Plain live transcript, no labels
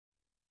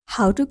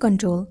How to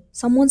control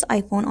someone's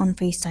iPhone on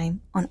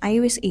FaceTime on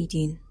iOS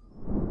 18.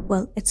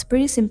 Well, it's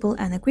pretty simple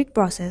and a quick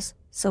process,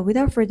 so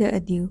without further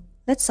ado,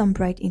 let's jump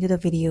right into the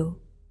video.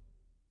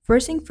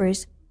 First thing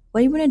first,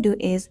 what you want to do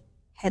is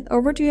head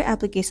over to your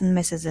application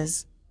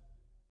messages.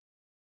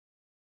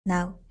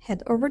 Now,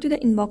 head over to the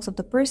inbox of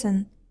the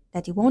person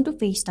that you want to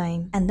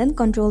FaceTime and then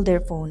control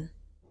their phone.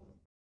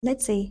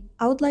 Let's say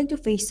I would like to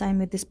FaceTime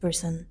with this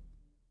person.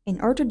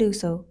 In order to do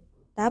so,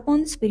 tap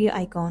on this video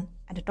icon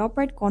at the top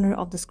right corner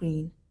of the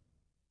screen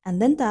and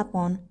then tap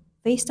on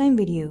FaceTime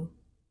Video.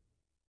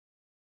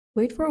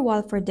 Wait for a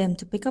while for them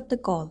to pick up the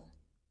call.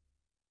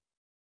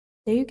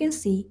 There you can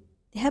see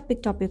they have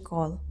picked up your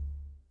call.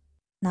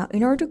 Now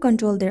in order to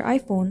control their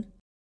iPhone,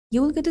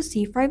 you will get to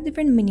see 5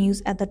 different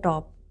menus at the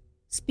top: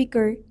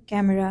 speaker,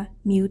 camera,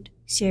 mute,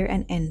 share,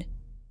 and end.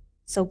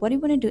 So what you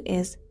want to do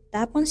is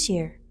tap on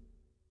share.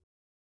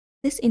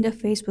 This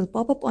interface will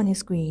pop up on your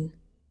screen.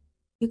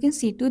 You can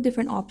see 2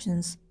 different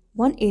options.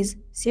 One is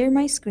share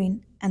my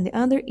screen and the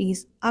other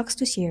is ask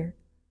to share.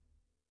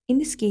 In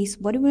this case,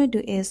 what you want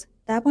to do is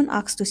tap on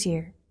ask to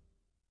share.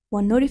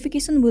 One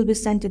notification will be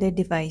sent to their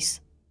device.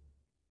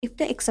 If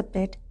they accept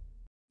it,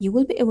 you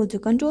will be able to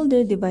control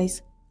their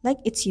device like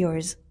it's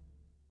yours.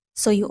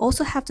 So you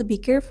also have to be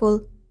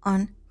careful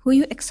on who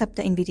you accept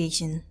the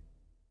invitation.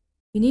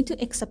 You need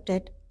to accept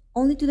it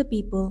only to the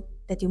people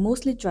that you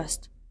mostly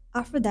trust.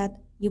 After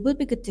that, you will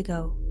be good to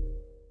go.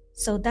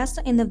 So that's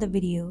the end of the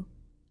video.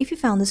 If you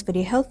found this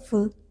video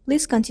helpful,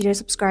 please consider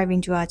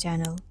subscribing to our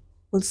channel.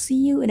 We'll see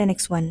you in the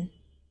next one.